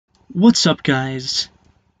What's up, guys?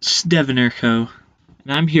 It's Devin Erco,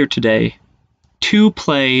 and I'm here today to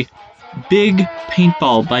play Big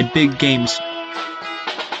Paintball by Big Games.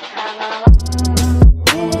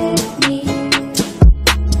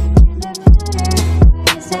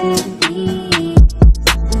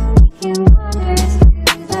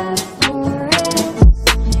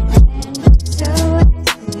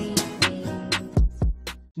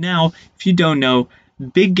 Now, if you don't know,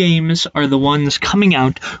 Big Games are the ones coming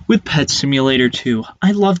out with Pet Simulator 2.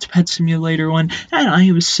 I loved Pet Simulator 1, and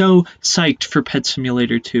I was so psyched for Pet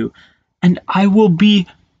Simulator 2. And I will be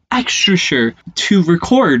extra sure to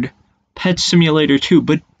record Pet Simulator 2,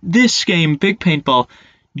 but this game, Big Paintball,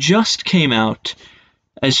 just came out.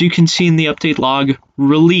 As you can see in the update log,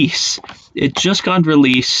 release. It just got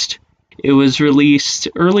released. It was released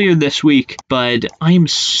earlier this week, but I'm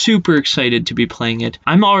super excited to be playing it.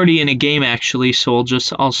 I'm already in a game actually, so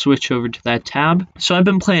I'll switch over to that tab. So I've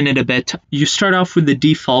been playing it a bit. You start off with the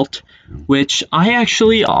default, which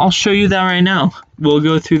I'll show you that right now. We'll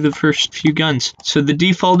go through the first few guns. So the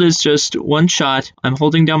default is just one shot. I'm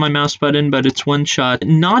holding down my mouse button, but it's one shot.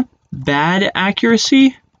 Not bad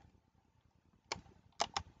accuracy.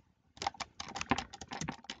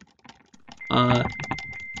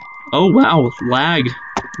 Oh wow, lag,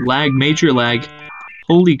 major lag.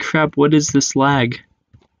 Holy crap, what is this lag?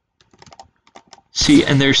 See,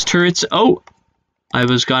 and there's turrets. Oh, I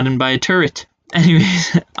was gotten by a turret.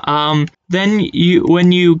 Anyways, then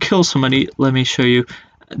when you kill somebody, let me show you.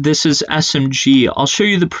 This is SMG. I'll show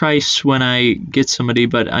you the price when I get somebody,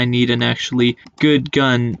 but I need an actually good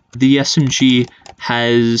gun. The SMG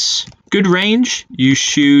has good range. You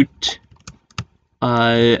shoot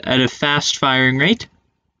at a fast firing rate.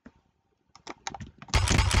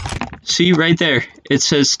 See right there, it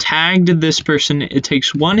says tagged this person. It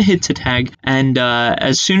takes one hit to tag, and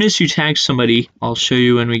as soon as you tag somebody, I'll show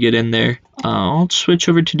you when we get in there. I'll switch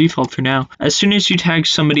over to default for now. As soon as you tag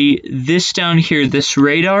somebody, this down here, this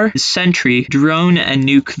radar, sentry, drone, and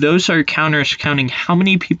nuke, those are counters counting how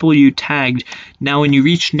many people you tagged. Now when you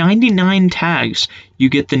reach 99 tags, you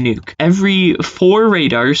get the nuke. Every 4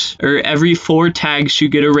 radars, or every 4 tags, you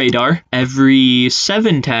get a radar. Every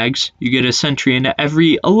 7 tags, you get a sentry, and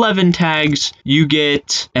every 11 tags, you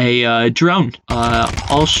get a drone.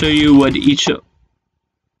 I'll show you what each of...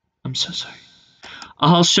 I'm so sorry.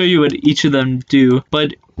 I'll show you what each of them do,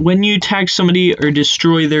 but when you tag somebody or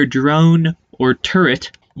destroy their drone or turret,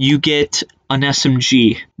 you get an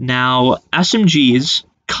SMG. Now, SMGs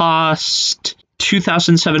cost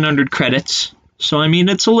 2,700 credits, so I mean,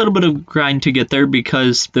 it's a little bit of grind to get there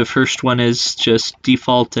because the first one is just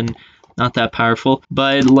default and not that powerful.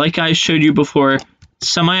 But like I showed you before,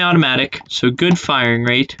 semi-automatic, so good firing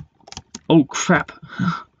rate. Oh, crap.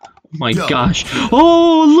 Oh my gosh.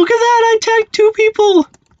 Oh, look at that! I tagged 2 people!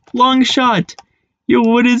 Long shot. Yo,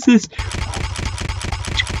 what is this?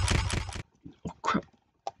 Oh, crap.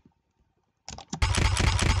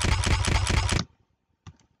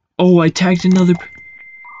 Oh, I tagged another...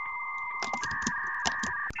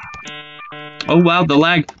 Oh, wow, the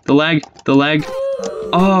lag.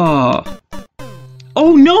 Oh.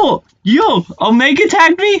 Oh, no! Yo, Omega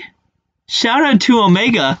tagged me? Shout out to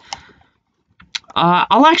Omega.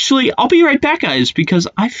 I'll be right back, guys, because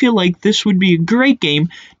I feel like this would be a great game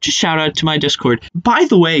to shout out to my Discord. By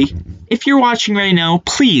the way, if you're watching right now,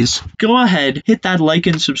 please go ahead, hit that like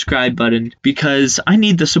and subscribe button, because I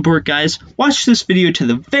need the support, guys. Watch this video to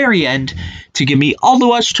the very end to give me all the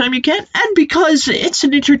watch time you can, and because it's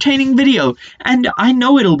an entertaining video, and I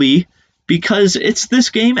know it'll be, because it's this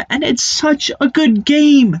game, and it's such a good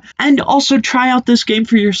game. And also try out this game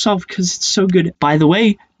for yourself, because it's so good. By the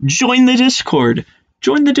way, join the Discord.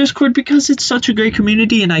 Join the Discord because it's such a great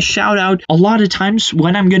community, and I shout out a lot of times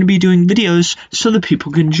when I'm going to be doing videos so that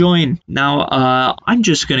people can join. Now, I'm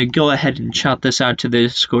just going to go ahead and shout this out to the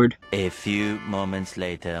Discord. A few moments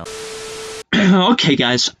later. Okay,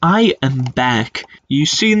 guys, I am back. You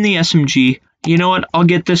see in the SMG... You know what? I'll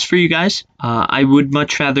get this for you guys. I would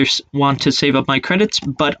much rather want to save up my credits,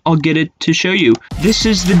 but I'll get it to show you. This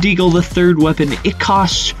is the Deagle, the third weapon. It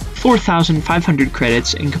costs 4,500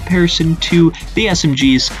 credits in comparison to the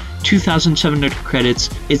SMG's 2,700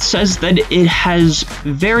 credits. It says that it has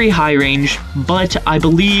very high range, but I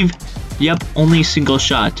believe, yep, only single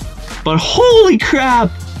shot. But holy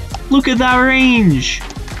crap! Look at that range!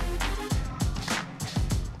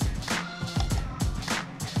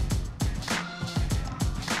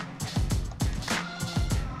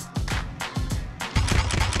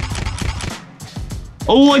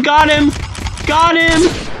 Oh, I got him! Got him!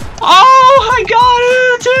 Oh, I got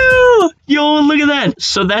him too! Yo, look at that.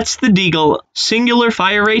 So that's the Deagle. Singular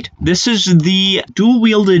fire rate. This is the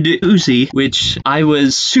dual-wielded Uzi, which I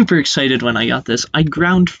was super excited when I got this. I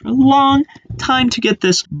ground for a long time to get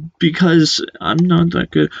this because I'm not that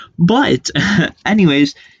good. But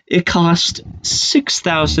anyways, it cost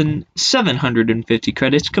 6,750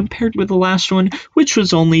 credits compared with the last one, which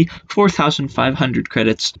was only 4,500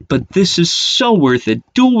 credits. But this is so worth it.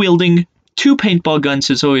 Dual wielding 2 paintball guns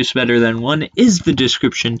is always better than 1 is the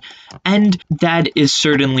description, and that is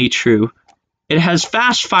certainly true. It has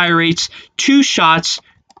fast fire rates, 2 shots,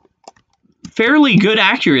 fairly good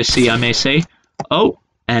accuracy, I may say. Oh,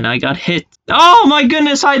 and I got hit. Oh my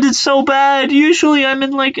goodness, I did so bad. Usually I'm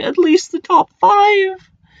in like at least the top 5.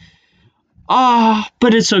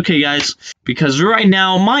 But it's okay, guys, because right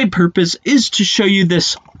now my purpose is to show you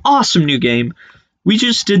this awesome new game. We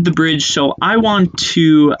just did the bridge, so I want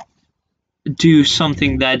to do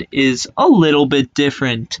something that is a little bit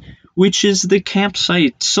different, which is the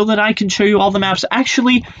campsite, so that I can show you all the maps.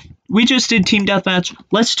 Actually, we just did Team Deathmatch.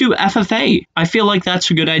 Let's do FFA. I feel like that's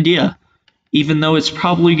a good idea, even though it's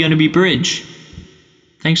probably going to be bridge.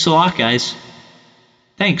 Thanks a lot, guys.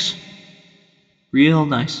 Thanks. Real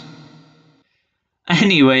nice.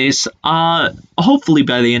 Anyways, hopefully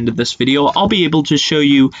by the end of this video, I'll be able to show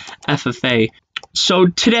you FFA. So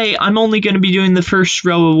today, I'm only going to be doing the first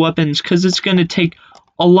row of weapons because it's going to take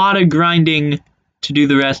a lot of grinding to do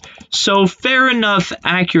the rest. So fair enough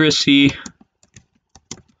accuracy.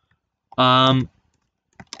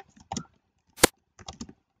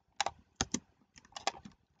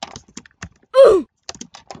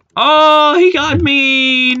 Oh, he got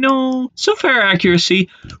me! No. So fair accuracy.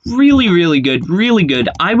 Really, really good. Really good.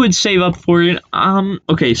 I would save up for it.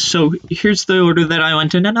 Okay, so here's the order that I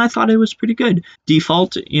went in, and I thought it was pretty good.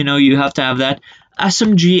 Default, you know, you have to have that.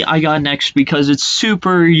 SMG I got next because it's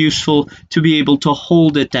super useful to be able to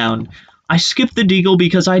hold it down. I skipped the Deagle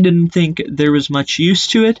because I didn't think there was much use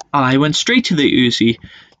to it. I went straight to the Uzi.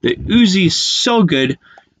 The Uzi is so good.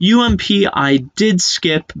 UMP I did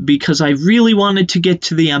skip because I really wanted to get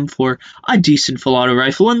to the M4, a decent full auto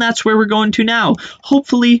rifle, and that's where we're going to now.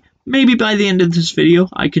 Hopefully, maybe by the end of this video,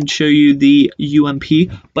 I can show you the UMP,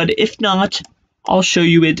 but if not, I'll show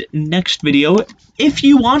you it next video. If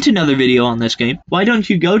you want another video on this game, why don't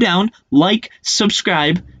you go down, like,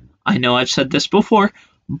 subscribe. I know I've said this before,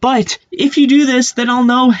 but if you do this, then I'll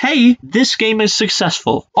know, hey, this game is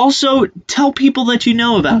successful. Also, tell people that you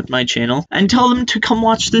know about my channel and tell them to come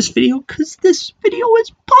watch this video because this video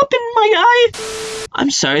is popping, my guy.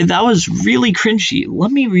 I'm sorry, that was really cringy. Let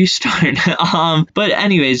me restart. But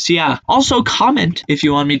anyways, yeah. Also, comment if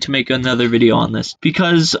you want me to make another video on this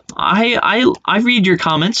because I read your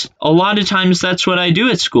comments. A lot of times that's what I do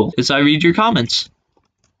at school is I read your comments.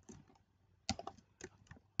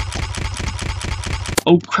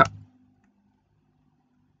 Oh, crap.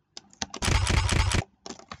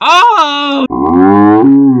 Oh!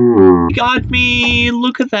 Got me.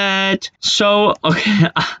 Look at that. So, okay,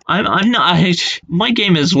 I'm not... My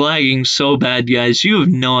game is lagging so bad, guys. You have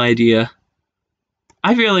no idea.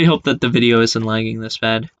 I really hope that the video isn't lagging this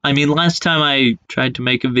bad. I mean, last time I tried to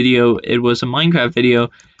make a video, it was a Minecraft video,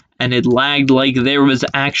 and it lagged like there was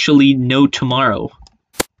actually no tomorrow.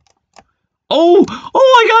 Oh,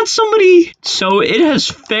 I got somebody. So it has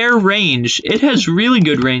fair range. It has really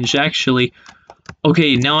good range, actually.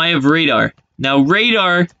 Okay, now I have radar. Now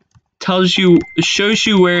radar shows you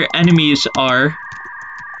where enemies are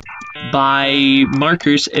by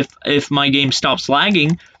markers if my game stops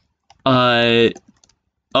lagging. Oh,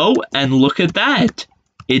 and look at that.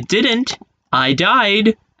 It didn't. I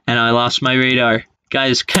died, and I lost my radar.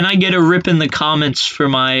 Guys, can I get a rip in the comments for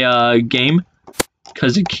my game?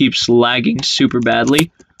 Because it keeps lagging super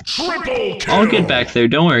badly. I'll get back there,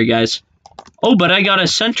 don't worry, guys. Oh, but I got a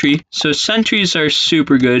sentry. So sentries are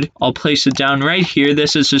super good. I'll place it down right here.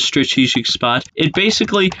 This is a strategic spot. It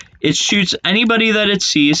shoots anybody that it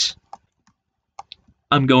sees.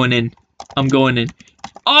 I'm going in. I'm going in.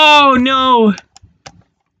 Oh, no!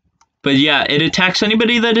 But yeah, it attacks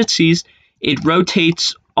anybody that it sees. It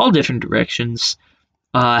rotates all different directions.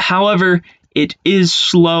 However, it is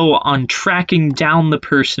slow on tracking down the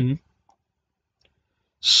person.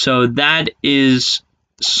 So that is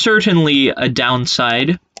certainly a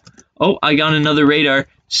downside. Oh, I got another radar.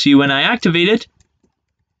 See, when I activate it,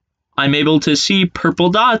 I'm able to see purple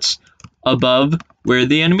dots above where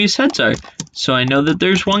the enemy's heads are. So I know that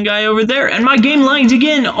there's one guy over there. And my game lagged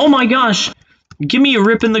again. Oh my gosh. Give me a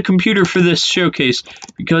rip in the computer for this showcase.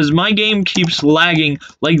 Because my game keeps lagging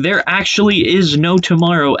like there actually is no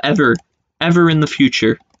tomorrow ever in the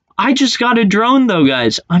future. I just got a drone though,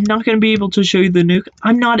 guys. I'm not going to be able to show you the nuke.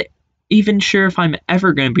 I'm not even sure if I'm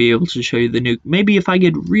ever going to be able to show you the nuke. Maybe if I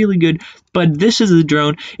get really good, but this is the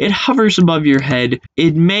drone. It hovers above your head.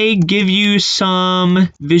 It may give you some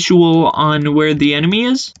visual on where the enemy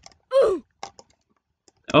is.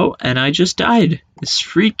 Oh, and I just died. This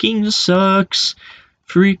freaking sucks.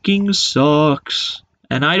 Freaking sucks.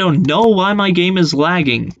 And I don't know why my game is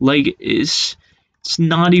lagging. Like, it's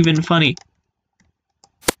not even funny.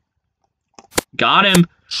 Got him.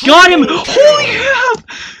 Got him! Holy crap!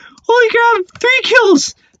 Holy crap! 3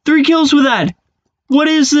 kills! 3 kills with that. What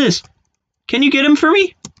is this? Can you get him for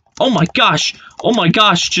me? Oh my gosh. Oh my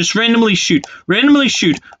gosh. Just randomly shoot. Randomly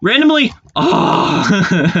shoot. Randomly. Oh.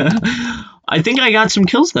 I think I got some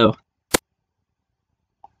kills though.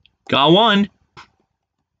 Got one.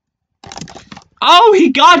 Oh,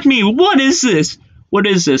 he got me. What is this? What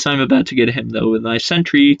is this? I'm about to get him though with my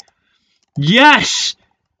sentry. Yes!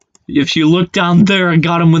 If you look down there, I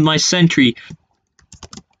got him with my sentry.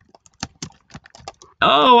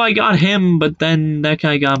 Oh, I got him, but then that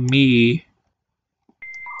guy got me.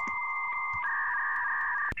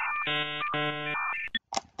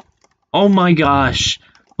 Oh my gosh.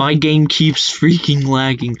 My game keeps freaking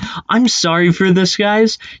lagging. I'm sorry for this,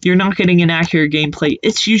 guys. You're not getting an accurate gameplay.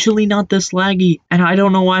 It's usually not this laggy, and I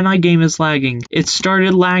don't know why my game is lagging. It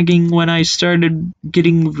started lagging when I started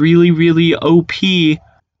getting really, really OP.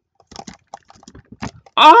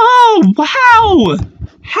 Oh, wow!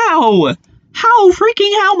 How? How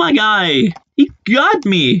freaking how, my guy? He got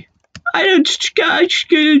me. I don't... How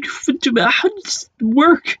does it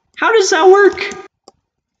work? How does that work?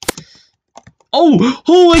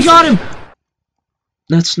 Oh, I got him!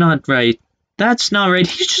 That's not right. That's not right.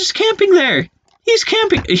 He's just camping there. He's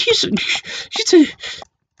camping.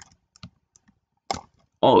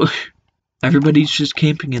 Oh, everybody's just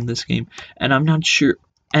camping in this game, and I'm not sure.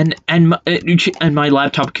 And my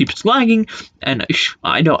laptop keeps lagging, and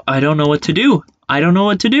I don't know what to do. I don't know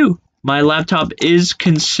what to do. My laptop is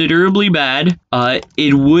considerably bad.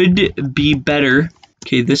 It would be better.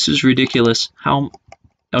 Okay, this is ridiculous. How?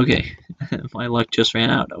 Okay, my luck just ran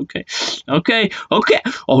out. Okay. Oh,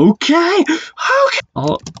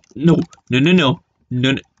 no.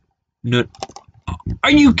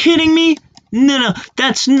 Are you kidding me? No,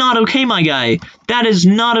 that's not okay, my guy. That is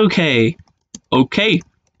not okay. Okay,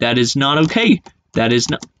 that is not okay. That is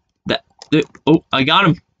not... Oh, I got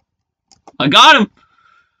him. I'm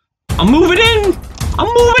moving in.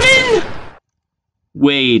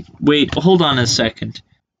 Wait, hold on a second.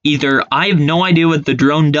 Either I have no idea what the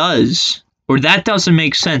drone does, or that doesn't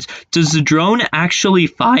make sense. Does the drone actually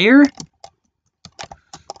fire?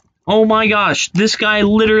 Oh my gosh, this guy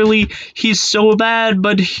literally, he's so bad,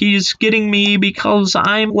 but he's getting me because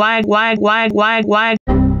I'm lag.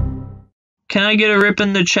 Can I get a rip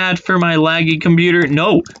in the chat for my laggy computer?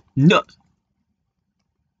 No.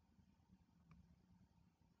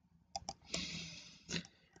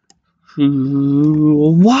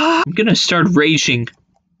 What? I'm gonna start raging.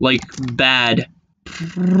 Like, bad.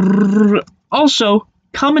 Also,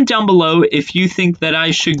 comment down below if you think that I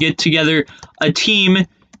should get together a team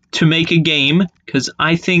to make a game, because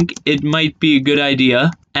I think it might be a good idea.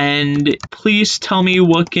 And please tell me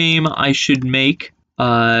what game I should make,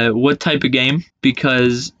 what type of game,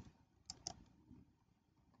 because...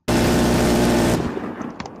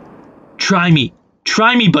 Try me,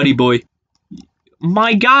 buddy boy.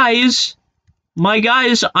 My guys,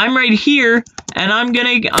 I'm right here, and I'm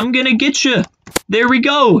gonna get you. There we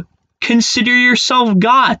go. Consider yourself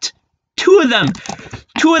got. Two of them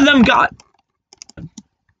got.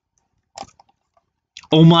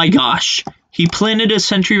 Oh my gosh. He planted a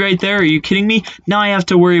sentry right there. Are you kidding me? Now I have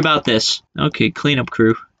to worry about this. Okay, cleanup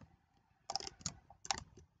crew.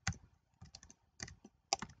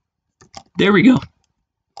 There we go.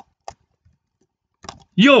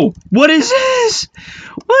 Yo, what is this?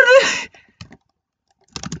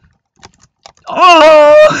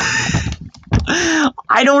 Oh!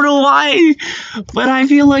 I don't know why, but I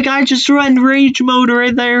feel like I just ran rage mode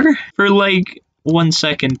right there for like 1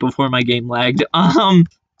 second before my game lagged. I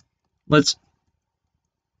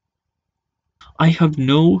have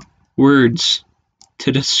no words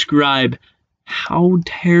to describe how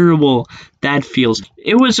terrible that feels.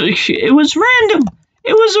 It was random.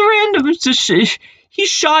 He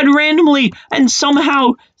shot randomly and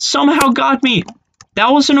somehow got me.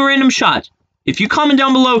 That wasn't a random shot. If you comment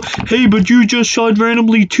down below, hey, but you just shot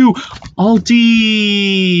randomly too.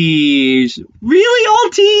 Alti. Really,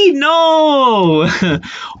 Alti? No.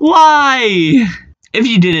 Why? If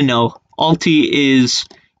you didn't know, Alti is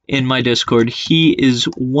in my Discord. He is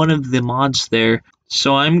one of the mods there.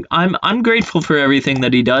 So I'm grateful for everything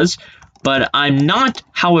that he does, but I'm not,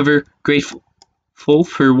 however, grateful full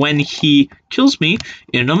for when he kills me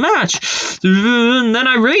in a match. And then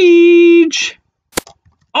I rage.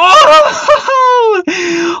 Oh!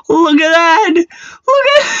 Look at that! Look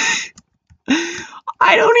at...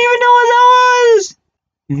 I don't even know what that was!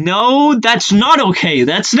 No, that's not okay.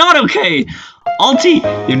 That's not okay. Alti,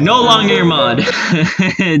 you're no longer your mod.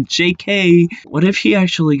 JK. What if he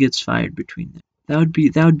actually gets fired between them?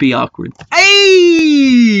 That would be awkward.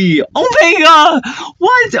 Hey! Omega!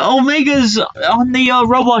 What? Omega's on the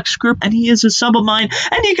Roblox group, and he is a sub of mine,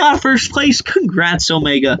 and he got first place. Congrats,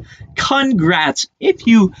 Omega. Congrats. If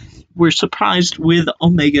you were surprised with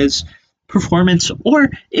Omega's performance, or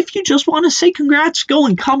if you just want to say congrats, go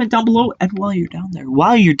and comment down below. And while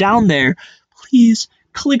you're down there, please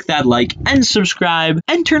click that like and subscribe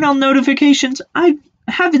and turn on notifications. I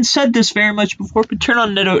haven't said this very much before, but turn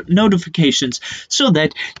on notifications so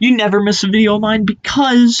that you never miss a video of mine,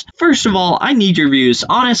 because first of all, I need your views.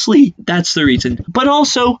 Honestly, that's the reason. But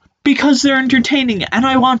also because they're entertaining, and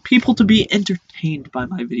I want people to be entertained by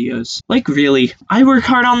my videos. Like, really, I work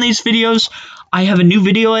hard on these videos. I have a new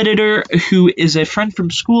video editor who is a friend from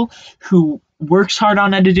school who works hard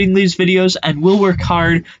on editing these videos and will work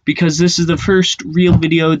hard because this is the first real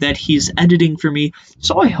video that he's editing for me,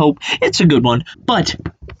 so I hope it's a good one. But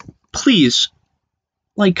please,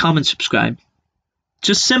 like, comment, subscribe.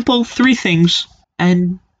 Just simple 3 things,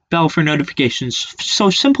 and bell for notifications.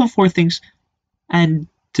 So simple 4 things, and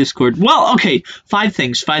Discord. Well, okay, 5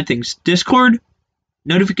 things. Discord,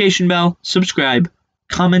 notification bell, subscribe,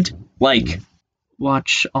 comment, like.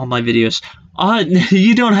 Watch all my videos.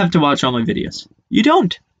 You don't have to watch all my videos. You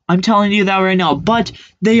don't. I'm telling you that right now. But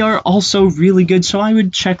they are also really good, so I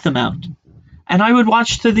would check them out. And I would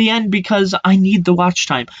watch to the end because I need the watch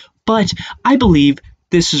time. But I believe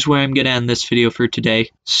this is where I'm going to end this video for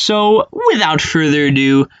today. So, without further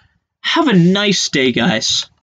ado, have a nice day, guys.